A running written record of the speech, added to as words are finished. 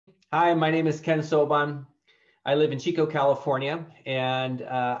Hi, my name is Ken Sobon. I live in Chico, California, and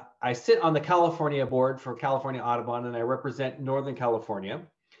I sit on the California board for California Audubon, and I represent Northern California.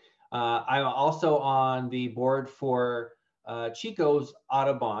 I'm also on the board for Chico's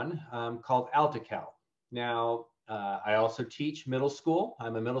Audubon called AltaCal. Now, I also teach middle school.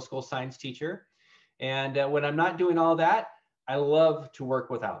 I'm a middle school science teacher. And when I'm not doing all that, I love to work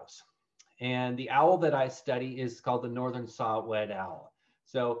with owls. And the owl that I study is called the Northern Saw-whet Owl.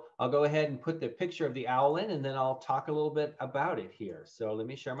 So I'll go ahead and put the picture of the owl in, and then I'll talk a little bit about it here. So let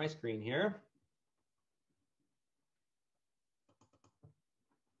me share my screen here.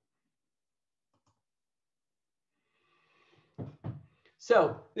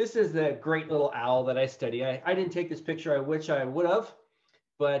 So this is the great little owl that I study. I didn't take this picture, I wish I would have,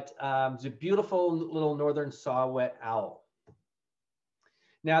 but it's a beautiful little Northern Saw-whet owl.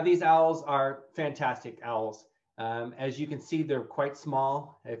 Now these owls are fantastic owls. As you can see, they're quite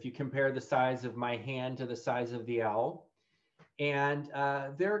small if you compare the size of my hand to the size of the owl. And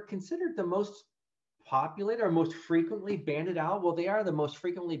they're considered the most populated or most frequently banded owl. Well, they are the most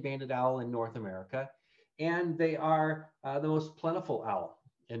frequently banded owl in North America, and they are the most plentiful owl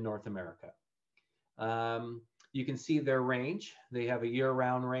in North America. You can see their range. They have a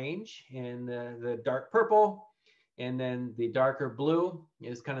year-round range in the dark purple, and then the darker blue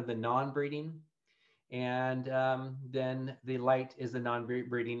is kind of the non-breeding. And then the light is the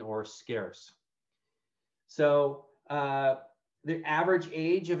non-breeding or scarce. So the average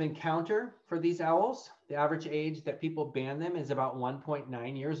age of encounter for these owls, the average age that people band them is about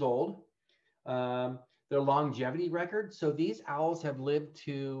 1.9 years old. Their longevity record, so these owls have lived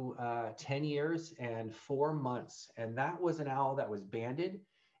to 10 years and 4 months. And that was an owl that was banded,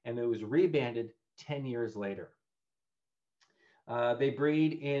 and it was rebanded 10 years later. They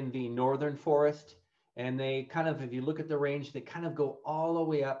breed in the northern forest, and they kind of, if you look at the range, they kind of go all the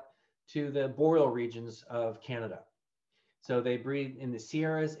way up to the boreal regions of Canada. So they breed in the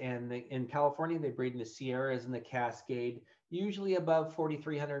Sierras, and in California, they breed in the Sierras and the Cascade, usually above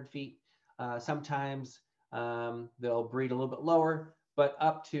 4,300 feet. Sometimes they'll breed a little bit lower, but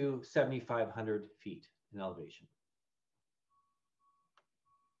up to 7,500 feet in elevation.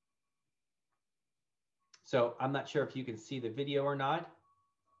 So I'm not sure if you can see the video or not.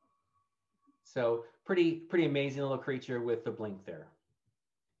 So pretty amazing little creature with the blink there.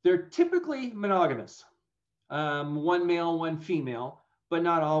 They're typically monogamous, one male, one female, but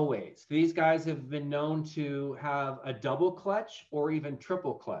not always. These guys have been known to have a double clutch or even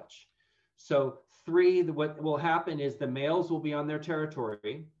triple clutch. So what will happen is the males will be on their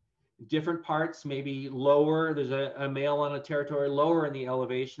territory, different parts, maybe lower. There's a male on a territory lower in the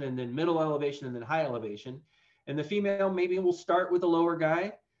elevation, and then middle elevation, and then high elevation. And the female maybe will start with the lower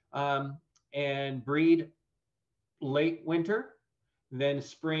guy and breed late winter, then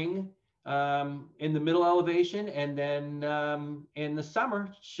spring in the middle elevation, and then in the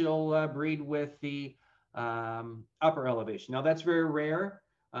summer, she'll breed with the upper elevation. Now that's very rare,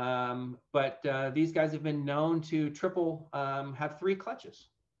 but these guys have been known to have 3 clutches.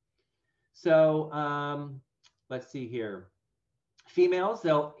 So let's see here. Females,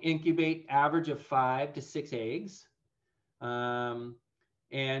 they'll incubate average of 5 to 6 eggs.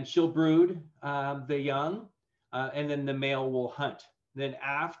 And she'll brood the young, and then the male will hunt. Then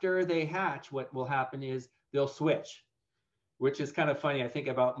after they hatch, what will happen is they'll switch, which is kind of funny. I think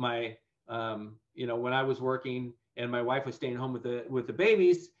about my, when I was working and my wife was staying home with the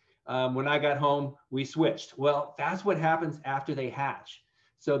babies, when I got home, we switched. Well, that's what happens after they hatch.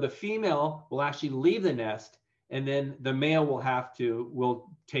 So the female will actually leave the nest, and then the male will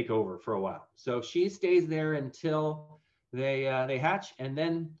take over for a while. So she stays there until they hatch, and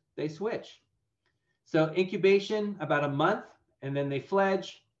then they switch. So incubation, about a month, and then they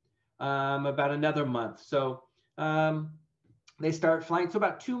fledge about another month. So they start flying. So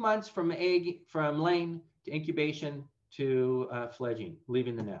about 2 months from laying to incubation to fledging,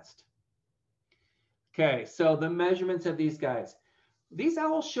 leaving the nest. Okay, so the measurements of these guys. These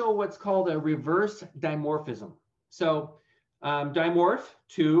owls show what's called a reverse dimorphism. So dimorph,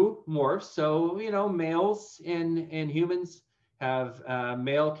 2 morphs. So, males in humans have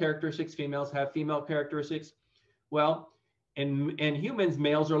male characteristics, females have female characteristics. Well, in humans,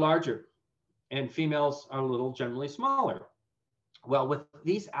 males are larger and females are generally smaller. Well, with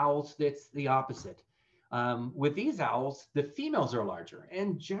these owls, it's the opposite. With these owls, the females are larger,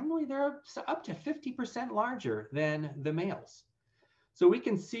 and generally they're up to 50% larger than the males. So we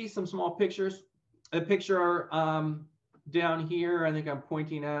can see some small pictures. A picture down here, I think I'm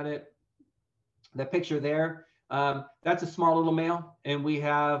pointing at it. The picture there, that's a small little male. And we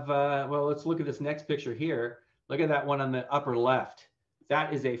have, well, let's look at this next picture here. Look at that one on the upper left.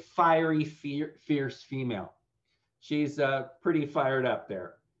 That is a fiery, fierce female. She's pretty fired up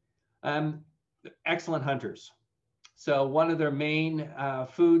there. Excellent hunters. So one of their main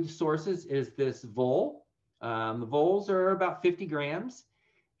food sources is this vole. The voles are about 50 grams,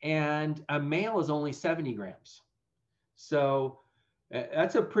 and a male is only 70 grams. So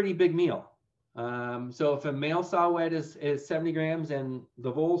that's a pretty big meal. So if a male saw-whet is 70 grams and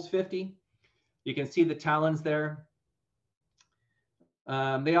the vole's 50, you can see the talons there.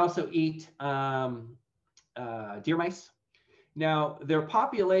 They also eat deer mice. Now, their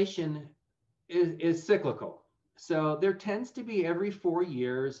population is cyclical. So there tends to be every 4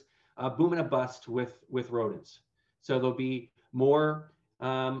 years a boom and a bust with rodents. So there'll be more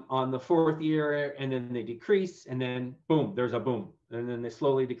on the 4th year, and then they decrease, and then boom, there's a boom. And then they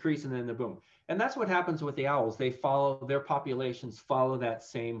slowly decrease, and then the boom. And that's what happens with the owls. They follow, their populations follow that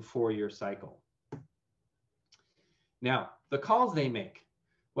same 4-year cycle. Now, the calls they make.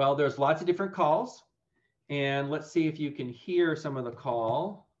 Well, there's lots of different calls. And let's see if you can hear some of the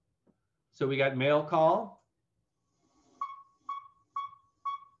call. So we got male call.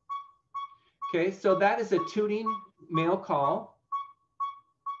 Okay, so that is a tooting male call.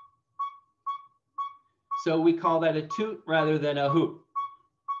 So we call that a toot rather than a hoot.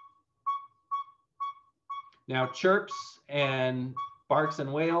 Now chirps and barks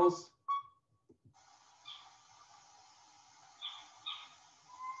and wails.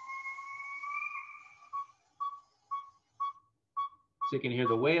 So you can hear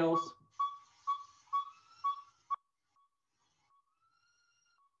the wails.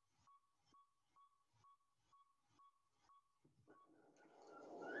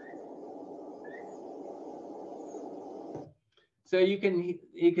 So you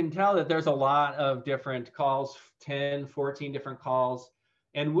can tell that there's a lot of different calls, 10, 14 different calls,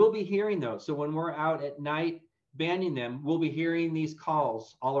 and we'll be hearing those. So when we're out at night banding them, we'll be hearing these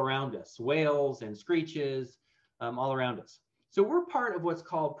calls all around us, wails and screeches all around us. So we're part of what's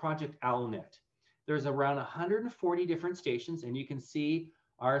called Project OwlNet. There's around 140 different stations, and you can see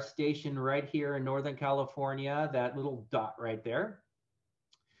our station right here in Northern California, that little dot right there.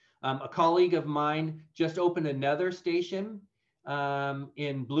 A colleague of mine just opened another station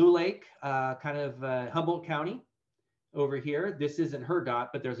in Blue Lake, kind of Humboldt County over here. This isn't her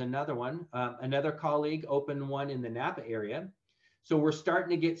dot, but there's another one. Another colleague opened one in the Napa area. So we're starting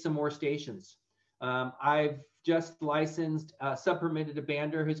to get some more stations. I've just licensed sub-permitted a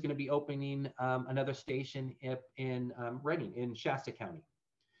bander who's going to be opening another station in Redding in Shasta County.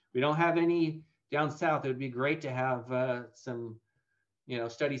 We don't have any down south. It would be great to have some,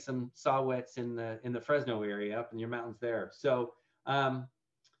 study some saw-whets in the Fresno area up in your mountains there. So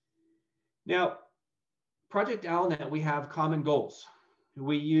now, Project OwlNet, we have common goals.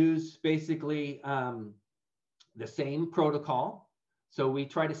 We use basically the same protocol. So we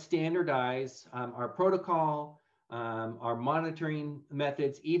try to standardize our protocol, our monitoring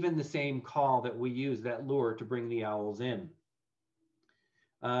methods, even the same call that we use, that lure, to bring the owls in.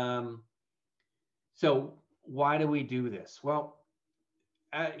 So why do we do this? Well,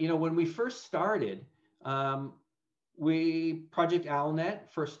 when we first started, Project OwlNet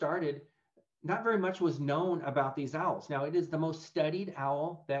first started, not very much was known about these owls. Now, it is the most studied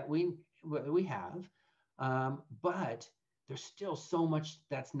owl that we have, but there's still so much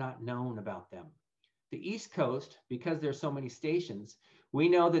that's not known about them. The East Coast, because there's so many stations, we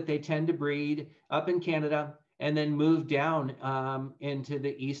know that they tend to breed up in Canada and then move down into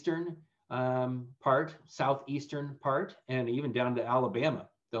the eastern part, southeastern part, and even down to Alabama,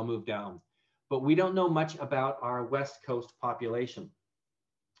 they'll move down. But we don't know much about our West Coast population.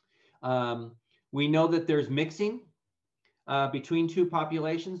 We know that there's mixing between two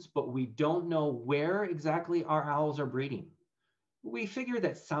populations, but we don't know where exactly our owls are breeding. We figure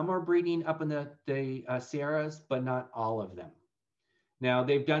that some are breeding up in the Sierras, but not all of them. Now,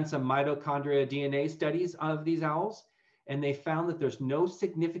 they've done some mitochondria DNA studies of these owls, and they found that there's no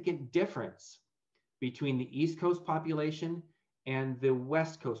significant difference between the East Coast population and the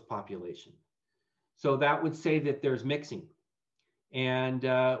West Coast population. So that would say that there's mixing. And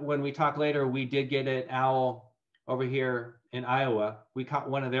when we talk later, we did get an owl over here in Iowa. We caught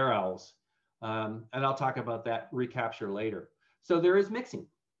one of their owls. And I'll talk about that recapture later. So there is mixing.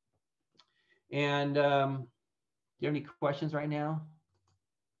 And do you have any questions right now?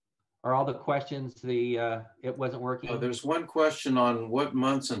 Are all the questions it wasn't working? There's one question on what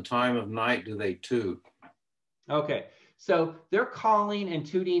months and time of night do they toot? Okay, so they're calling and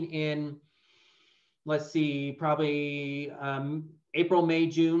tooting in, let's see, probably April, May,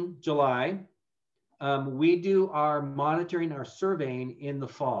 June, July. We do our monitoring, our surveying in the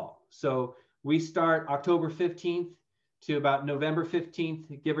fall. So we start October 15th to about November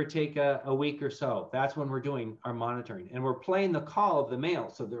 15th, give or take a week or so. That's when we're doing our monitoring. And we're playing the call of the male.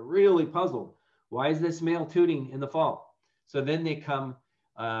 So they're really puzzled. Why is this male tooting in the fall? So then they come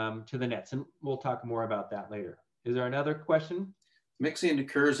to the nets, and we'll talk more about that later. Is there another question? Mixing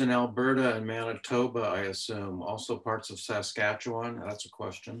occurs in Alberta and Manitoba, I assume. Also parts of Saskatchewan. That's a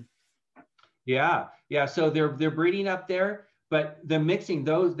question. Yeah. So they're breeding up there, but the mixing,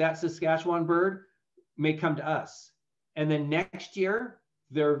 that Saskatchewan bird may come to us. And then next year,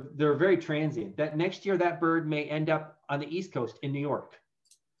 they're very transient. That next year, that bird may end up on the East Coast in New York.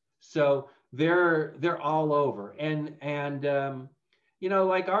 So they're all over. And you know,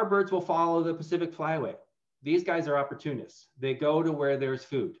 like our birds will follow the Pacific Flyway. These guys are opportunists. They go to where there's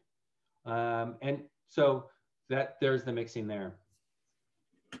food. And so there's the mixing there.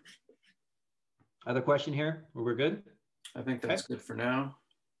 Other question here? We're good? I think that's good for now.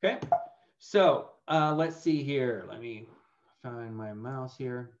 Okay. So let's see here. Let me find my mouse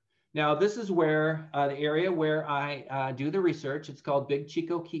here. Now, this is where the area where I do the research. It's called Big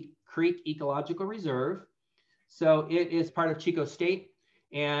Chico Creek Ecological Reserve. So it is part of Chico State.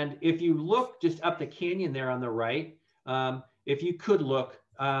 And if you look just up the canyon there on the right, if you could look,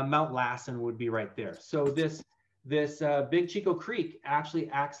 Mount Lassen would be right there. So this Big Chico Creek actually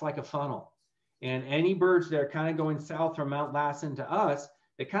acts like a funnel. And any birds that are kind of going south from Mount Lassen to us,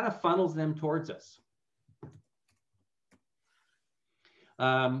 it kind of funnels them towards us.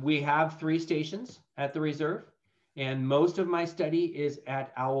 We have 3 stations at the reserve, and most of my study is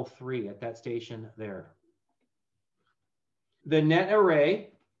at Owl 3 at that station there. The net array.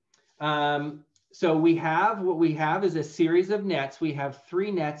 So what we have is a series of nets. We have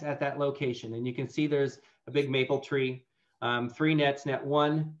 3 nets at that location, and you can see there's a big maple tree. 3 nets, net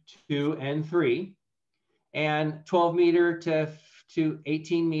 1, 2, and 3, and 12 meter to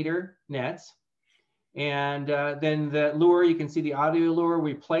 18 meter nets. And then the lure, you can see the audio lure.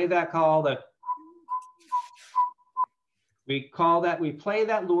 We play that call. We play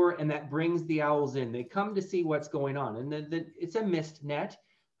that lure, and that brings the owls in. They come to see what's going on. And it's a mist net,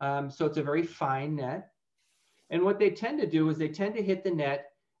 so it's a very fine net. And what they tend to do is they tend to hit the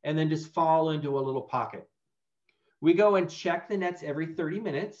net and then just fall into a little pocket. We go and check the nets every 30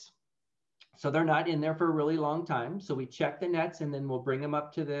 minutes. So they're not in there for a really long time. So we check the nets, and then we'll bring them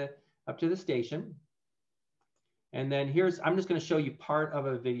up to the station. And then I'm just going to show you part of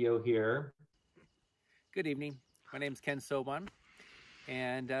a video here. Good evening. My name is Ken Sobon,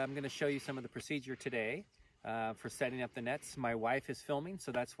 and I'm going to show you some of the procedure today for setting up the nets. My wife is filming,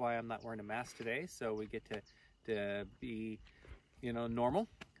 so that's why I'm not wearing a mask today. So we get to be, you know, normal.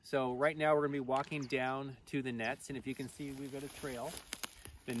 So right now we're going to be walking down to the nets, and if you can see, we've got a trail.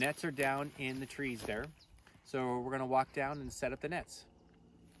 The nets are down in the trees there. So we're going to walk down and set up the nets.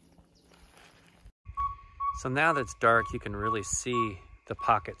 So now that it's dark, you can really see the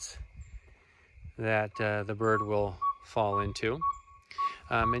pockets that the bird will fall into.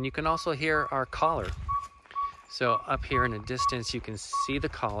 And you can also hear our caller. So up here in the distance, you can see the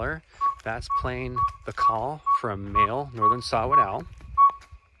caller. That's playing the call from male Northern Saw-whet Owl.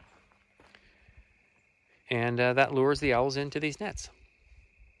 And that lures the owls into these nets.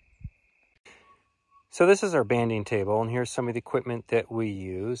 So this is our banding table, and here's some of the equipment that we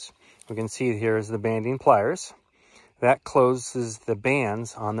use. We can see here is the banding pliers. That closes the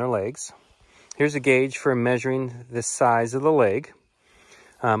bands on their legs. Here's a gauge for measuring the size of the leg.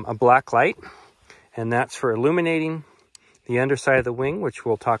 A black light, and that's for illuminating the underside of the wing, which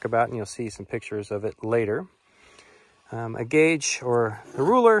we'll talk about, and you'll see some pictures of it later. A gauge or a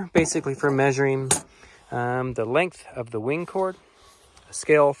ruler, basically for measuring the length of the wing cord. A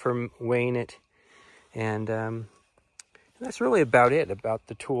scale for weighing it. And that's really about it, about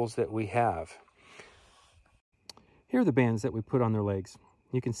the tools that we have. Here are the bands that we put on their legs.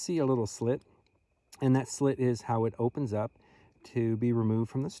 You can see a little slit, and that slit is how it opens up to be removed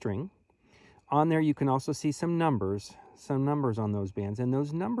from the string. On there you can also see some numbers on those bands, and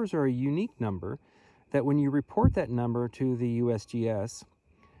those numbers are a unique number that when you report that number to the USGS,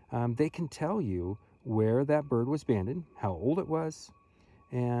 they can tell you where that bird was banded, how old it was,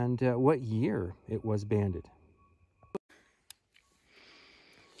 and what year it was banded.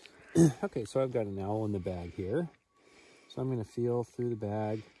 Okay, so I've got an owl in the bag here. So I'm going to feel through the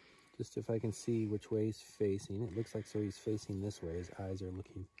bag, just if I can see which way he's facing. It looks like so he's facing this way. His eyes are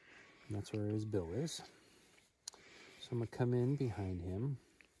looking, and that's where his bill is. So I'm going to come in behind him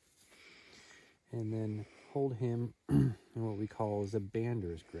and then hold him in what we call is a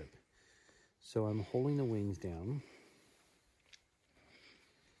bander's grip. So I'm holding the wings down.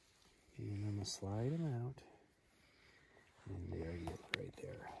 And I'm going to slide him out. And there he is, right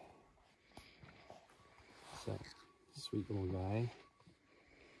there. So, Sweet little guy.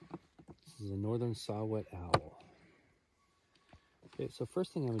 This is a Northern Saw-whet Owl. Okay, so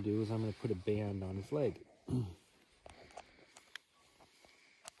first thing I'm going to do is I'm going to put a band on his leg.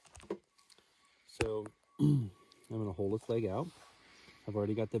 So I'm going to hold his leg out. I've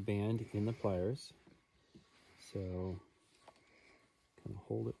already got the band in the pliers. So kind of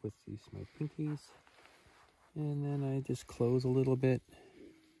hold it with my pinkies. And then I just close a little bit.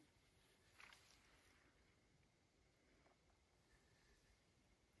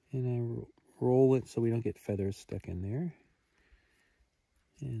 And I roll it so we don't get feathers stuck in there.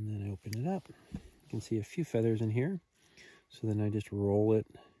 And then I open it up. You can see a few feathers in here. So then I just roll it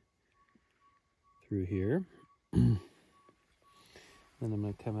through here. Then I'm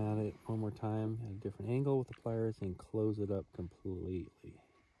going to come at it one more time at a different angle with the pliers and close it up completely.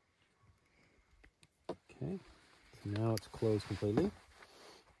 Okay, so now it's closed completely.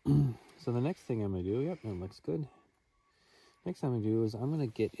 So the next thing I'm going to do, yep, that looks good. Next thing I'm going to do is I'm going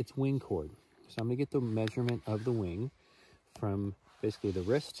to get its wing cord. So I'm going to get the measurement of the wing from basically the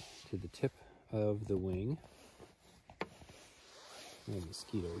wrist to the tip of the wing. I have a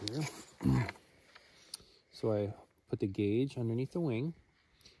mosquito here. So I put the gauge underneath the wing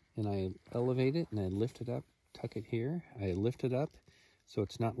and I elevate it and I lift it up, tuck it here. I lift it up so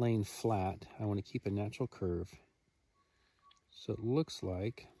it's not laying flat. I want to keep a natural curve. So it looks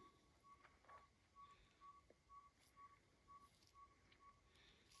like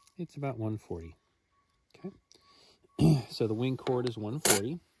it's about 140. Okay. So the wing cord is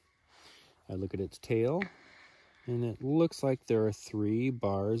 140. I look at its tail and it looks like there are 3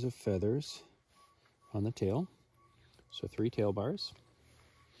 bars of feathers on the tail. So 3 tail bars.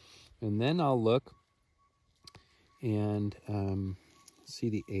 And then I'll look and see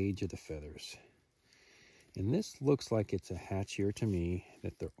the age of the feathers. And this looks like it's a hatch ear to me,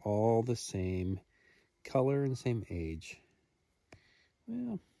 that they're all the same color and same age.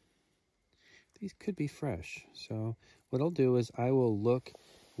 Well, these could be fresh. So what I'll do is I will look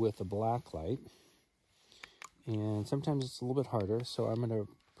with a black light. And sometimes it's a little bit harder, so I'm going to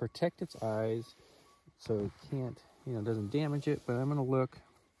protect its eyes so it can't, doesn't damage it, but I'm going to look.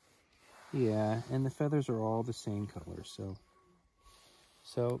 Yeah, and the feathers are all the same color, so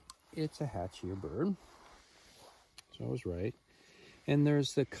it's a hatch ear bird. So I was right. And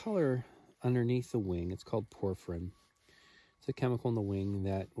there's the color underneath the wing. It's called porphyrin. It's a chemical in the wing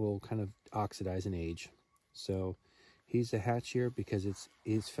that will kind of oxidize and age. So he's a hatch ear because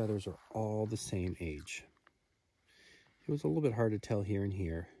his feathers are all the same age. It was a little bit hard to tell here and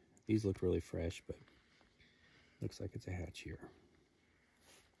here. These look really fresh, but looks like it's a hatch ear.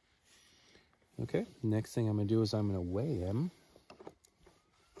 Okay, next thing I'm going to do is I'm going to weigh him.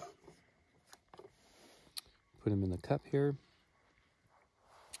 Put him in the cup here.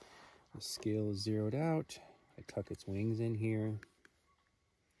 The scale is zeroed out. I tuck its wings in here.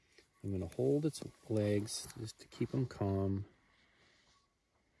 I'm going to hold its legs just to keep them calm.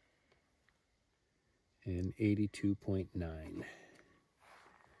 And 82.9.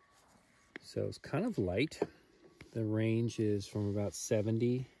 So it's kind of light. The range is from about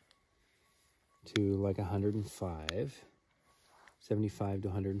 70 to like 105, 75 to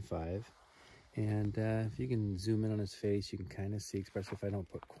 105. And if you can zoom in on his face, you can kind of see, especially if I don't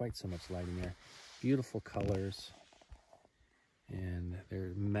put quite so much light in there, beautiful colors. And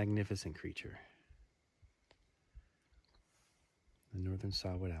they're a magnificent creature. The Northern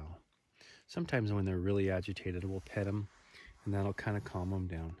Saw-whet Owl. Sometimes when they're really agitated, we'll pet them and that'll kind of calm them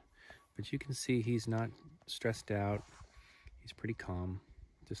down. But you can see he's not stressed out. He's pretty calm,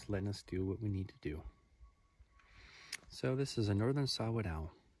 just letting us do what we need to do. So this is a Northern Saw-whet Owl.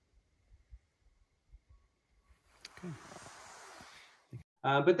 Okay.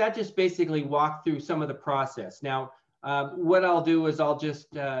 But that just basically walked through some of the process. Now, what I'll do is I'll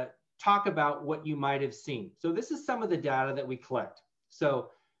just talk about what you might have seen. So this is some of the data that we collect. So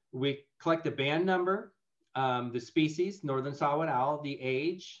we collect the band number, the species, Northern Saw-whet Owl, the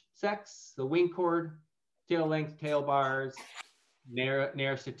age, sex, the wing cord, tail length, tail bars,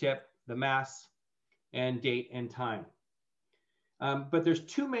 nearest to tip, the mass, and date and time. But there's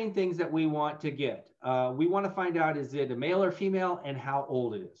 2 main things that we want to get. We want to find out, is it a male or female and how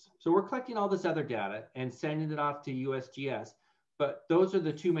old it is. So we're collecting all this other data and sending it off to USGS. But those are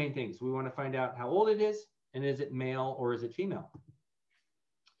the 2 main things. We want to find out how old it is and is it male or is it female.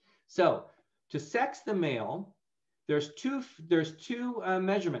 So to sex the male, there's two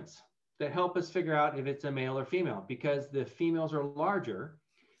measurements that help us figure out if it's a male or female. Because the females are larger,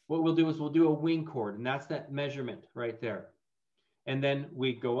 what we'll do is we'll do a wing cord, and that's that measurement right there. And then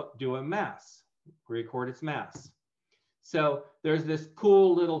we go do a mass, record its mass. So there's this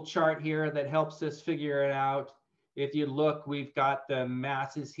cool little chart here that helps us figure it out. if you look, we've got the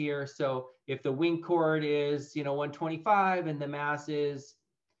masses here. So if the wing chord is, 125 and the mass is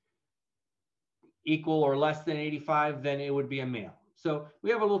equal or less than 85, then it would be a male. So we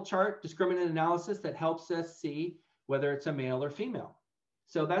have a little chart, discriminant analysis, that helps us see whether it's a male or female.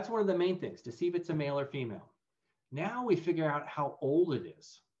 So that's one of the main things, to see if it's a male or female. Now we figure out how old it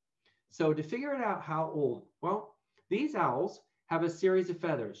is. So to figure it out how old, well, these owls have a series of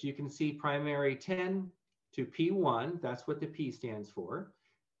feathers. You can see primary 10 to P1, that's what the P stands for.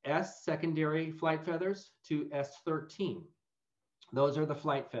 S, secondary flight feathers, to S13. Those are the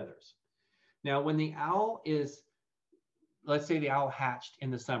flight feathers. Now, when the owl is, let's say the owl hatched in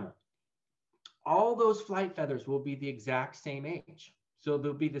the summer, all those flight feathers will be the exact same age. So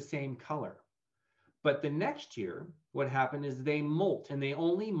they'll be the same color. But the next year, what happened is they molt, and they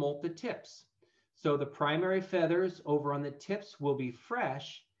only molt the tips. So the primary feathers over on the tips will be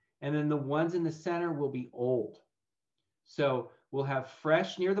fresh, and then the ones in the center will be old. So we'll have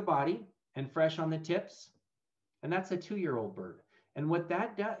fresh near the body and fresh on the tips, and that's a 2-year-old bird. And what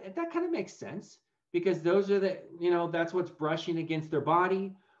that does, that kind of makes sense, because those are the, that's what's brushing against their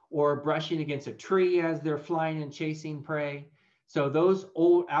body or brushing against a tree as they're flying and chasing prey. So those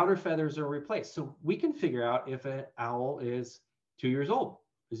old outer feathers are replaced. So we can figure out if an owl is 2 years old.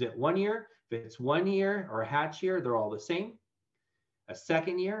 Is it 1 year? If it's 1 year or a hatch year, they're all the same. A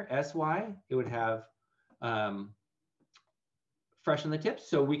second year, SY, it would have fresh on the tips.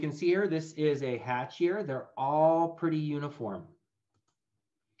 So we can see here, this is a hatch year. They're all pretty uniform.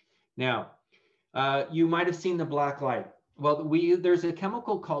 Now, you might have seen the black light. Well, there's a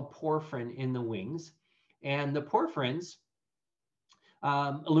chemical called porphyrin in the wings, and the porphyrins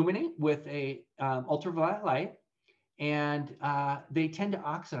illuminate with a ultraviolet light, and they tend to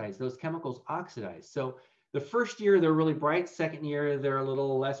oxidize. Those chemicals oxidize. So the first year they're really bright. Second year they're a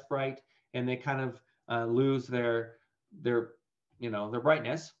little less bright, and they kind of lose their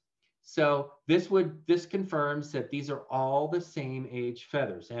brightness. So this confirms that these are all the same age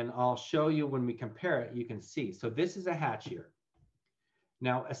feathers, and I'll show you when we compare it. You can see. So this is a hatch year.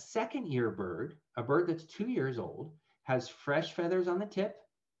 Now a second year bird, a bird that's 2 years old, has fresh feathers on the tip,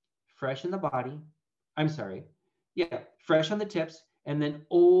 fresh in the body. Fresh on the tips, and then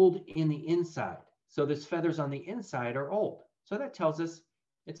old in the inside. So this feathers on the inside are old. So that tells us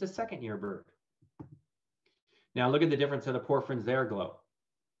it's a second year bird. Now look at the difference of the porphyrins there glow.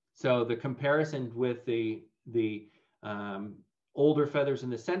 So the comparison with the older feathers in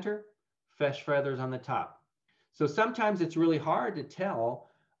the center, fresh feathers on the top. So sometimes it's really hard to tell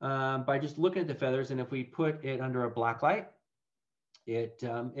by just looking at the feathers, and if we put it under a black light, it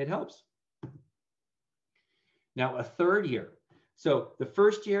helps. Now a third year. So the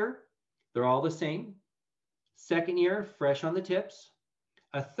first year, they're all the same. Second year, fresh on the tips.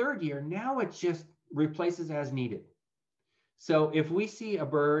 A third year, now it just replaces as needed. So if we see a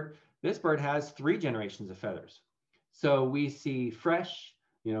bird, this bird has 3 generations of feathers. So we see fresh,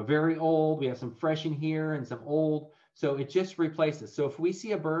 very old. We have some fresh in here and some old. So it just replaces. So if we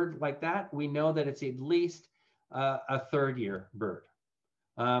see a bird like that, we know that it's at least a third year bird.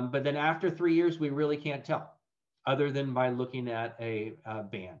 But then after 3 years, we really can't tell, other than by looking at a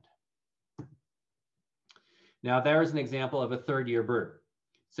band. Now there's an example of a third year bird.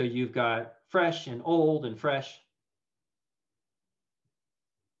 So you've got fresh and old and fresh.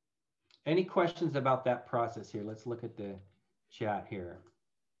 Any questions about that process here? Let's look at the chat here.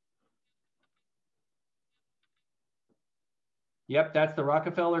 Yep, that's the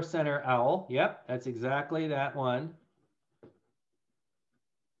Rockefeller Center owl. Yep, that's exactly that one.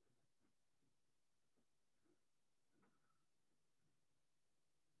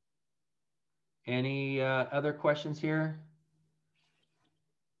 Any other questions here?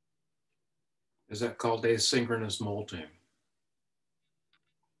 Is that called asynchronous molting?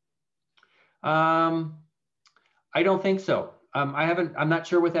 I don't think so. I'm not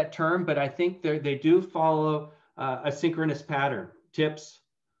sure with that term, but I think they do follow a synchronous pattern, tips,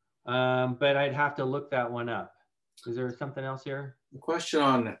 but I'd have to look that one up. Is there something else here? The question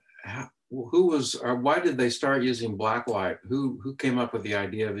on why did they start using black light? Who came up with the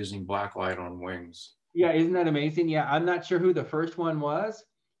idea of using black light on wings? Yeah, isn't that amazing? Yeah, I'm not sure who the first one was,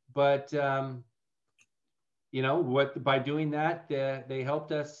 but by doing that, they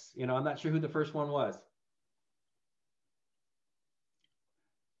helped us. I'm not sure who the first one was.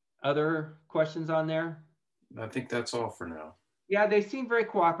 Other questions on there? I think that's all for now. Yeah, they seem very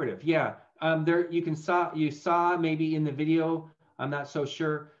cooperative. Yeah, you saw maybe in the video. I'm not so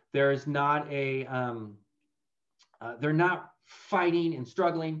sure. There's not a. They're not fighting and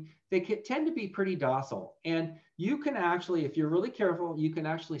struggling. They tend to be pretty docile, and you can actually, if you're really careful, you can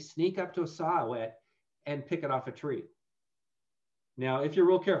actually sneak up to a saw-whet and pick it off a tree. Now, if you're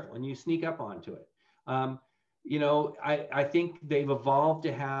real careful and you sneak up onto it, you know, I think they've evolved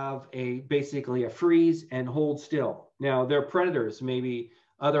to have basically a freeze and hold still. Now, they're predators, maybe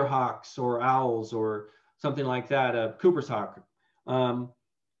other hawks or owls or something like that, a Cooper's hawk.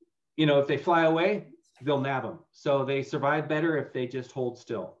 You know, if they fly away, they'll nab them. So they survive better if they just hold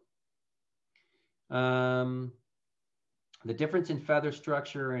still. The difference in feather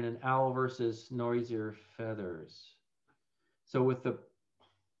structure in an owl versus noisier feathers. So with the, I'm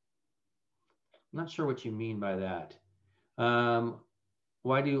not sure what you mean by that.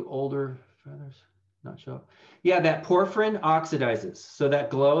 Why do older feathers not show up? Yeah, that porphyrin oxidizes. So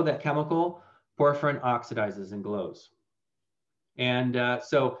that glow, that chemical, porphyrin oxidizes and glows. And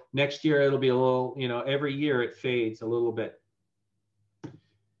so next year it'll be a little, you know, every year it fades a little bit.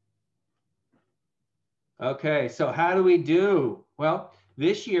 Okay, so how do we do? Well,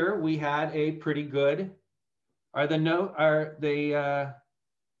 this year we had a pretty good,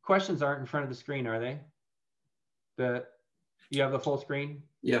 questions aren't in front of the screen, are they? You have the full screen?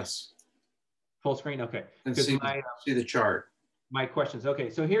 Yes. Full screen, okay. And see the chart. My questions, okay,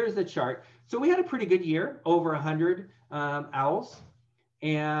 so here's the chart. So we had a pretty good year, over 100 owls.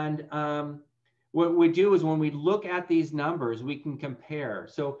 And what we do is when we look at these numbers, we can compare.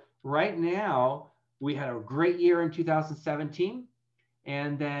 So right now, we had a great year in 2017,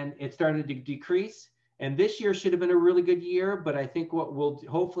 and then it started to decrease. And this year should have been a really good year, but I think what we'll,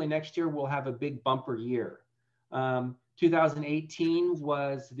 hopefully next year, we'll have a big bumper year. 2018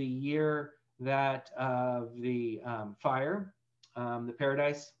 was the year that the fire, the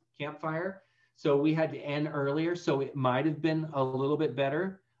Paradise Campfire. So we had to end earlier, so it might have been a little bit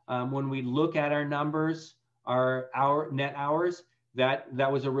better. When we look at our numbers, our net hours,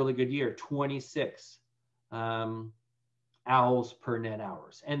 that was a really good year, 26 owls per net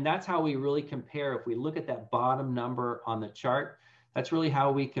hours. And that's how we really compare. If we look at that bottom number on the chart, that's really how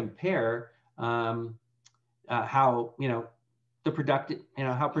we compare how, you know, the productive, you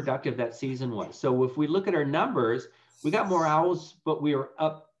know, how productive that season was. So if we look at our numbers, we got more owls, but we were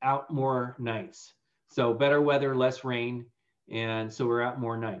out more nights. So better weather, less rain. And so we're out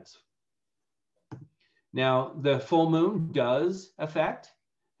more nights. Now the full moon does affect,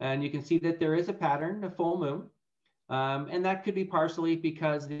 and you can see that there is a pattern, a full moon. And that could be partially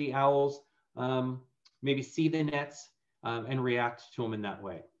because the owls maybe see the nets and react to them in that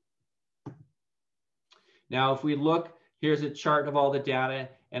way. Now, if we look, here's a chart of all the data.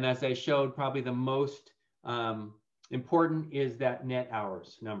 And as I showed, probably the most important is that net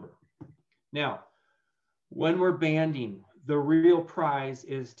hours number. Now, when we're banding, the real prize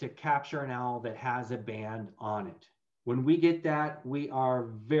is to capture an owl that has a band on it. When we get that, we are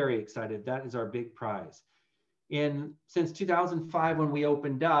very excited. That is our big prize. Since 2005, when we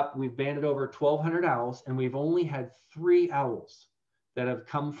opened up, we've banded over 1,200 owls, and we've only had 3 owls that have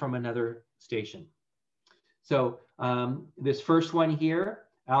come from another station. So this first one here,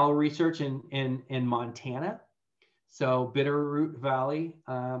 owl research in Montana. So Bitterroot Valley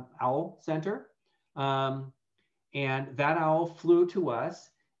Owl Center. And that owl flew to us,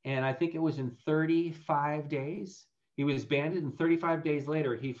 and I think it was in 35 days. He was banded, and 35 days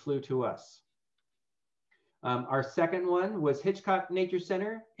later, he flew to us. Our second one was Hitchcock Nature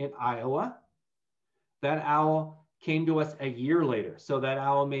Center in Iowa. That owl came to us a year later. So that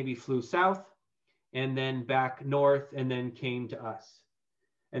owl maybe flew south and then back north and then came to us.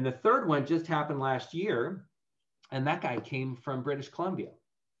 And the third one just happened last year, and that guy came from British Columbia.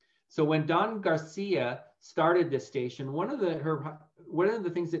 So when Dawn Garcia started this station, one of the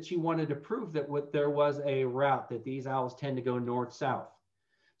things that she wanted to prove that there was a route that these owls tend to go north-south.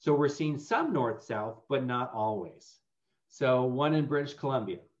 So we're seeing some north-south, but not always. So one in British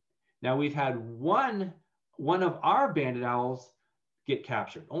Columbia. Now we've had one of our banded owls get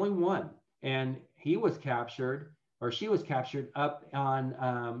captured, only one. And he was captured, or she was captured up on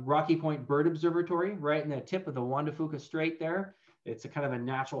Rocky Point Bird Observatory, right in the tip of the Juan de Fuca Strait there. It's a kind of a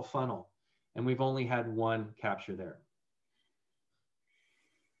natural funnel. And we've only had one capture there.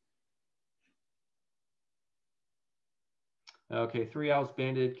 Okay, 3 owls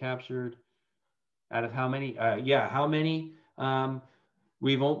banded, captured. Out of how many? Yeah, how many?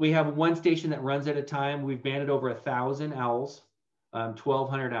 We have one station that runs at a time. We've banded over 1,000 owls,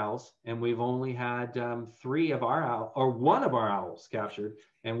 1,200 owls, and we've only had 3 of our owls, or 1 of our owls captured,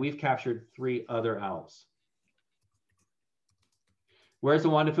 and we've captured 3 other owls. Where's the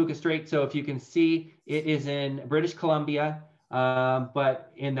Juan de Fuca Strait? So if you can see, it is in British Columbia,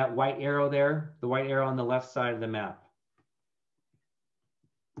 but in that white arrow there, the white arrow on the left side of the map.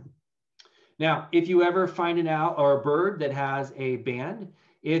 Now, if you ever find an owl or a bird that has a band,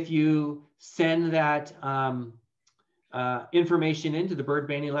 if you send that information into the bird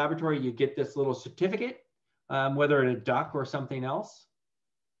banding laboratory, you get this little certificate, whether it's a duck or something else.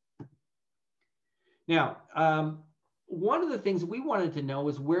 Now, one of the things we wanted to know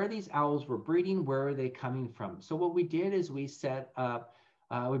is where these owls were breeding, where are they coming from? So what we did is we set up,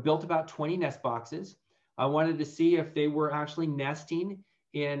 we built about 20 nest boxes. I wanted to see if they were actually nesting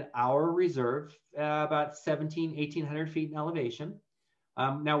in our reserve, about 1,800 feet in elevation.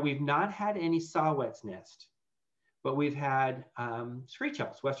 Now, we've not had any saw-whets nest, but we've had screech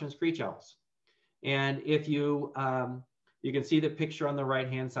owls, western screech owls. And if you, you can see the picture on the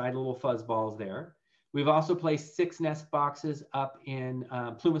right-hand side, little fuzz balls there. We've also placed 6 nest boxes up in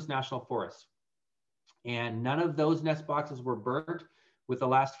Plumas National Forest. And none of those nest boxes were burnt with the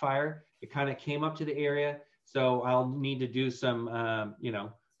last fire. It kind of came up to the area. So I'll need to do some, you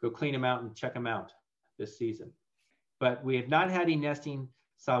know, go clean them out and check them out this season. But we have not had any nesting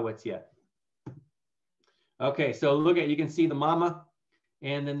saw-whets yet. Okay, so look at, you can see the mama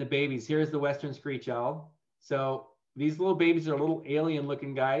and then the babies. Here's the western screech owl. So these little babies are little alien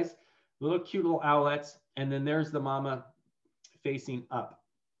looking guys, little cute little owlets. And then there's the mama facing up.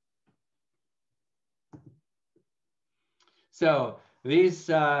 So these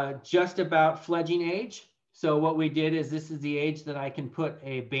just about fledging age. So what we did is this is the age that I can put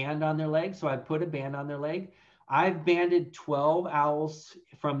a band on their leg. So I put a band on their leg. I've banded 12 owls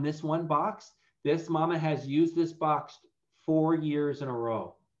from this one box. This mama has used this box 4 years in a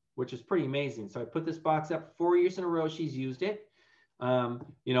row, which is pretty amazing. So I put this box up 4 years in a row. She's used it.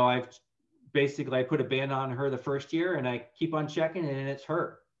 You know, I put a band on her the first year and I keep on checking and it's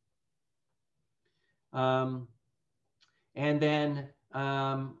her. And then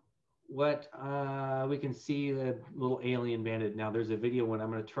we can see the little alien banded. Now there's a video one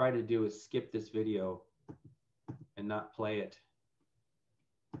I'm going to try to do is skip this video and not play it.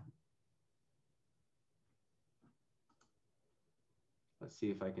 Let's see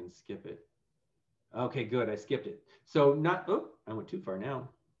if I can skip it. Okay, good. I skipped it. So not, oh, I went too far now.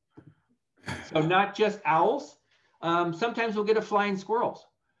 So not just owls. Sometimes we'll get a flying squirrels.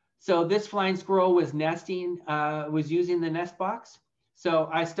 So this flying squirrel was nesting, was using the nest box. So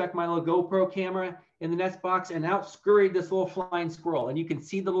I stuck my little GoPro camera in the nest box and out scurried this little flying squirrel. And you can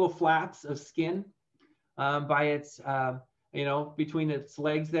see the little flaps of skin by its, you know, between its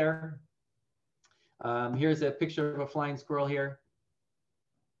legs there. Here's a picture of a flying squirrel here.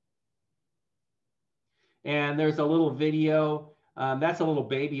 And there's a little video. That's a little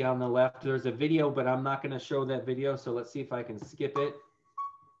baby on the left. There's a video, but I'm not going to show that video. So let's see if I can skip it.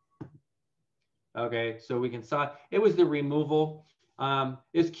 Okay, so we can saw it was the removal.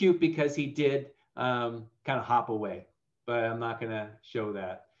 It's cute because he did kind of hop away, but I'm not going to show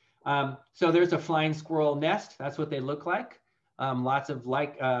that. So there's a flying squirrel nest. That's what they look like. Lots of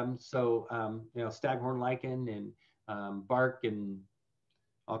you know, staghorn lichen and bark and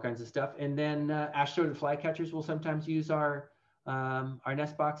all kinds of stuff. And then ash-throated flycatchers will sometimes use our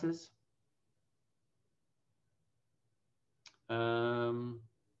nest boxes.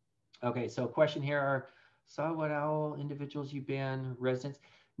 Okay, so question here are saw-whet owl individuals you ban, residents.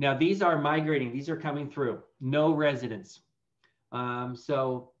 Now these are migrating, these are coming through, no residents.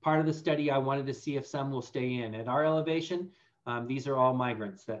 So part of the study, I wanted to see if some will stay in. At our elevation, these are all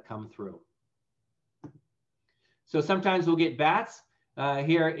migrants that come through. So sometimes we'll get bats.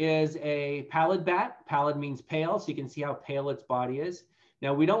 Here is a pallid bat. Pallid means pale, so you can see how pale its body is.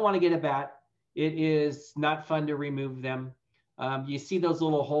 Now we don't want to get a bat. It is not fun to remove them. You see those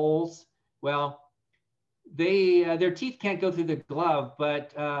little holes? Well, their teeth can't go through the glove,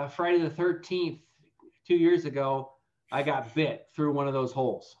 but Friday the 13th, 2 years ago, I got bit through one of those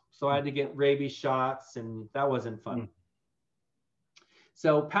holes. So I had to get rabies shots and that wasn't fun.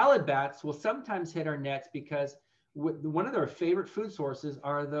 So pallid bats will sometimes hit our nets because one of their favorite food sources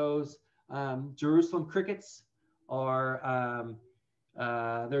are those Jerusalem crickets, or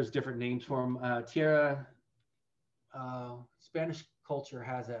there's different names for them. Tierra, Spanish culture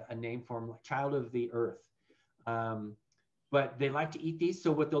has a name for them, like child of the earth. But they like to eat these.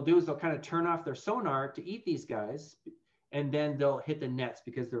 So what they'll do is they'll kind of turn off their sonar to eat these guys, and then they'll hit the nets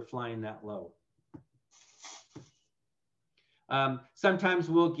because they're flying that low. Sometimes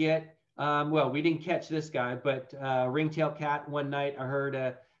we'll get, well, we didn't catch this guy, but ringtail cat. One night I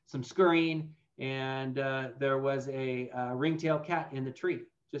heard some scurrying, and there was a ringtail cat in the tree.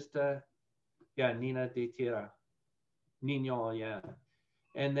 Just, yeah, Nina de Tierra. Nino, yeah.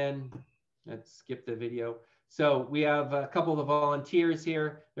 And then let's skip the video. So we have a couple of the volunteers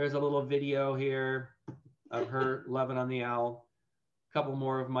here. There's a little video here of her loving on the owl. A couple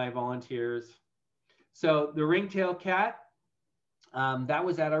more of my volunteers. So the ringtail cat, That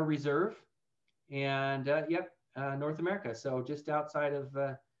was at our reserve, and yep, North America. So just outside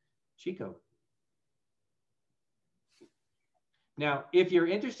of Chico. Now, if you're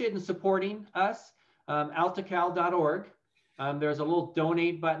interested in supporting us, altacal.org, there's a little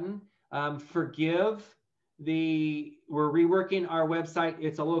donate button. We're reworking our website.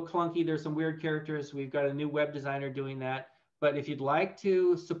 It's a little clunky. There's some weird characters. We've got a new web designer doing that. But if you'd like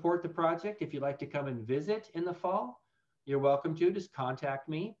to support the project, if you'd like to come and visit in the fall, you're welcome to. Just contact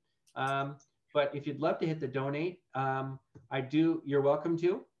me. But if you'd love to hit the donate, you're welcome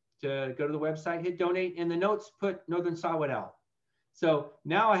to go to the website, hit donate. In the notes, put Northern Saw-whet Owl. So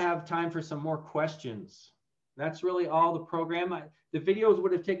now I have time for some more questions. That's really all the program. The videos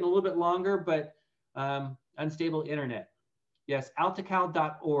would have taken a little bit longer, but unstable internet. Yes,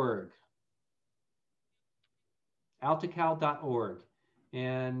 altacal.org. Altacal.org.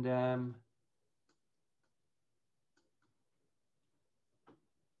 And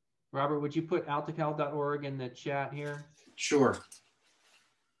Robert, would you put altacal.org in the chat here? Sure.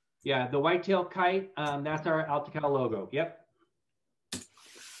 Yeah, the whitetail kite, that's our Altacal logo. Yep.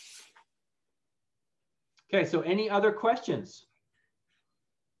 Okay, so any other questions?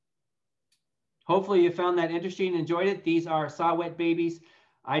 Hopefully you found that interesting and enjoyed it. These are saw-whet babies.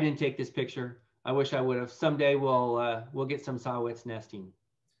 I didn't take this picture. I wish I would have. Someday we'll get some saw-whets nesting.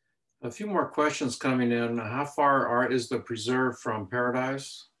 A few more questions coming in. How far is the preserve from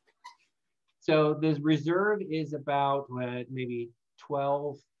Paradise? So the reserve is about maybe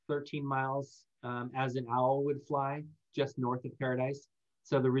 12, 13 miles as an owl would fly, just north of Paradise.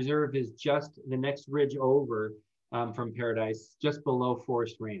 So the reserve is just the next ridge over from Paradise, just below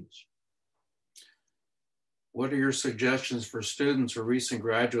Forest Range. What are your suggestions for students or recent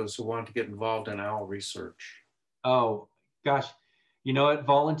graduates who want to get involved in owl research? Oh, gosh, you know what?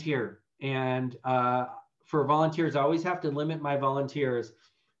 Volunteer. And for volunteers, I always have to limit my volunteers,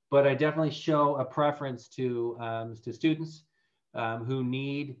 but I definitely show a preference to students who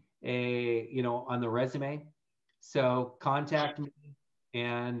need on the resume. So contact me.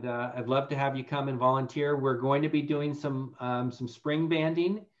 And I'd love to have you come and volunteer. We're going to be doing some spring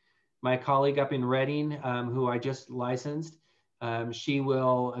banding. My colleague up in Reading, who I just licensed, she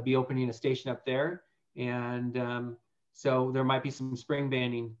will be opening a station up there. And so there might be some spring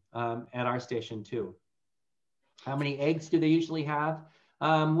banding at our station too. How many eggs do they usually have?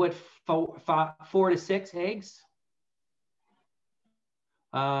 4 to 6 eggs?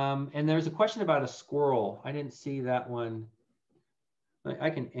 And there's a question about a squirrel. I didn't see that one.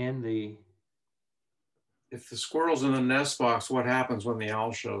 I can end the... If the squirrel's in the nest box, what happens when the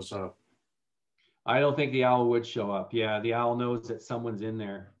owl shows up? I don't think the owl would show up. Yeah, the owl knows that someone's in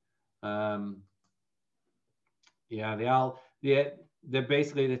there. Yeah, the owl,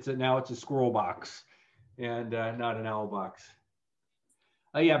 basically now it's a squirrel box and not an owl box.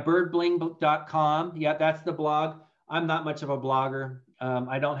 Yeah, birdbling.com. Yeah, that's the blog. I'm not much of a blogger.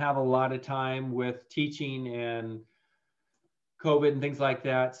 I don't have a lot of time with teaching and COVID and things like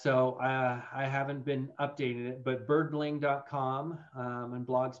that. So I haven't been updating it, but birdbling.com and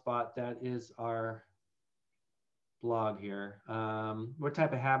Blogspot, that is our blog here. What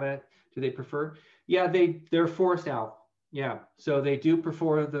type of habitat do they prefer? Yeah, they're forest owl. Yeah, so they do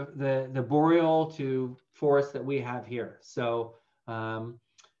prefer the boreal to forest that we have here. So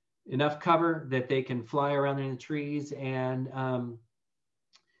enough cover that they can fly around in the trees and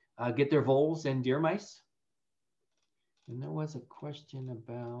get their voles and deer mice. And there was a question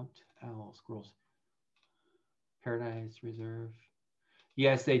about owl squirrels. Paradise Reserve.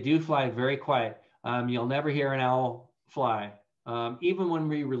 Yes, they do fly very quiet. You'll never hear an owl fly. Even when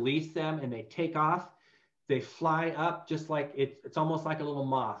we release them and they take off, they fly up just like it's almost like a little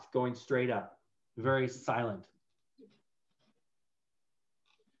moth going straight up. Very silent.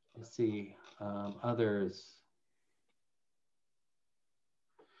 Let's see, others.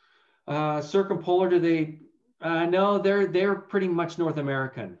 Circumpolar, do they? No, they're pretty much North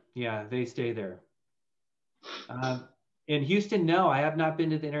American. Yeah, they stay there. In Houston, no, I have not been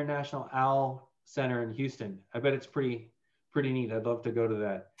to the International Owl Center in Houston. I bet it's pretty neat. I'd love to go to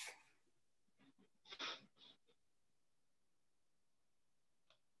that.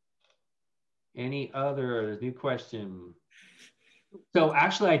 Any other new question? So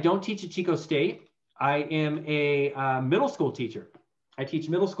actually, I don't teach at Chico State. I am a middle school teacher. I teach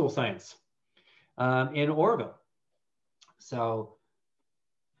middle school science in Oroville. So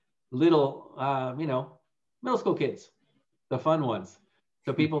little, middle school kids, the fun ones.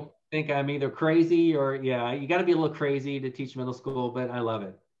 So people think I'm either crazy or, yeah, you got to be a little crazy to teach middle school, but I love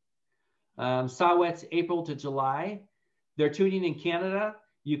it. Saw-whets, April to July. They're tuning in Canada.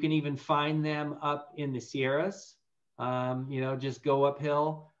 You can even find them up in the Sierras. You know, just go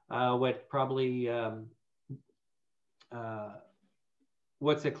uphill. What probably,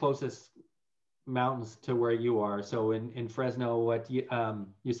 what's the closest mountains to where you are? So in Fresno, what,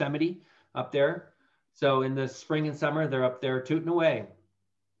 Yosemite up there. So in the spring and summer, they're up there tooting away.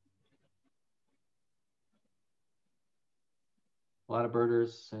 A lot of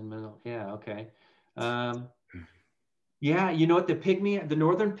birders and yeah, okay. Yeah, you know what, the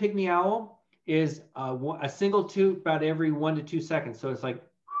northern pygmy owl is a single toot about every 1 to 2 seconds. So it's like,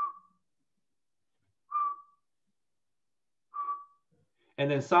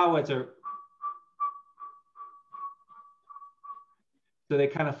 and then saw-whets are, so they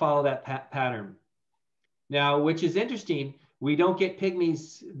kind of follow that pattern. Now, which is interesting, we don't get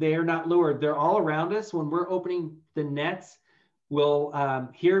pygmies, they're not lured. They're all around us. When we're opening the nets, we'll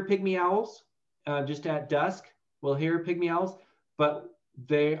hear pygmy owls just at dusk. We'll hear pygmy owls, but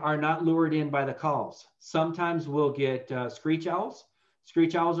they are not lured in by the calls. Sometimes we'll get screech owls.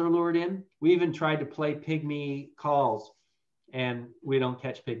 Screech owls are lured in. We even tried to play pygmy calls, and we don't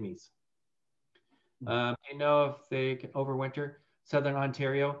catch pygmies. You know if they can overwinter? Southern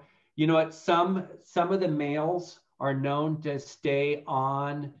Ontario. You know what? Some of the males are known to stay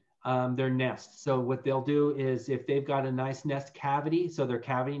on their nest. So what they'll do is if they've got a nice nest cavity, so they're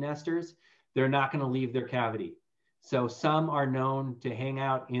cavity nesters, they're not going to leave their cavity. So some are known to hang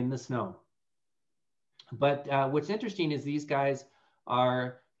out in the snow. But what's interesting is these guys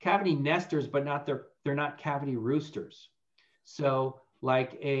are cavity nesters, but they're not cavity roosters. So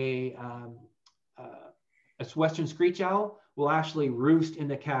like a western screech owl will actually roost in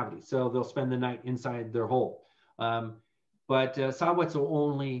the cavity. So they'll spend the night inside their hole. But saw-whets will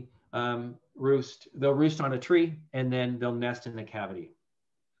only roost. They'll roost on a tree and then they'll nest in the cavity.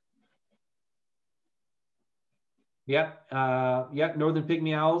 Yep, yep, northern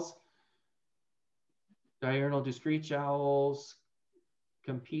pygmy owls. Diurnal, do screech owls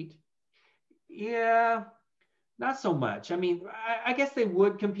compete? Yeah, not so much. I mean, I guess they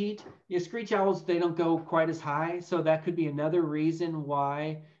would compete. You know, screech owls, they don't go quite as high. So that could be another reason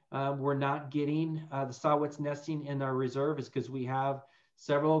why we're not getting the saw-whets nesting in our reserve, is because we have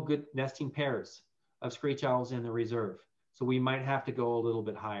several good nesting pairs of screech owls in the reserve. So we might have to go a little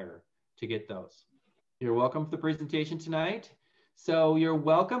bit higher to get those. You're welcome for the presentation tonight. So you're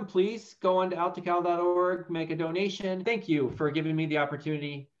welcome. Please go on to outtocal.org, make a donation. Thank you for giving me the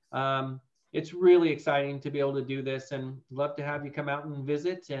opportunity. It's really exciting to be able to do this, and love to have you come out and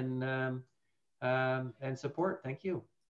visit and support. Thank you.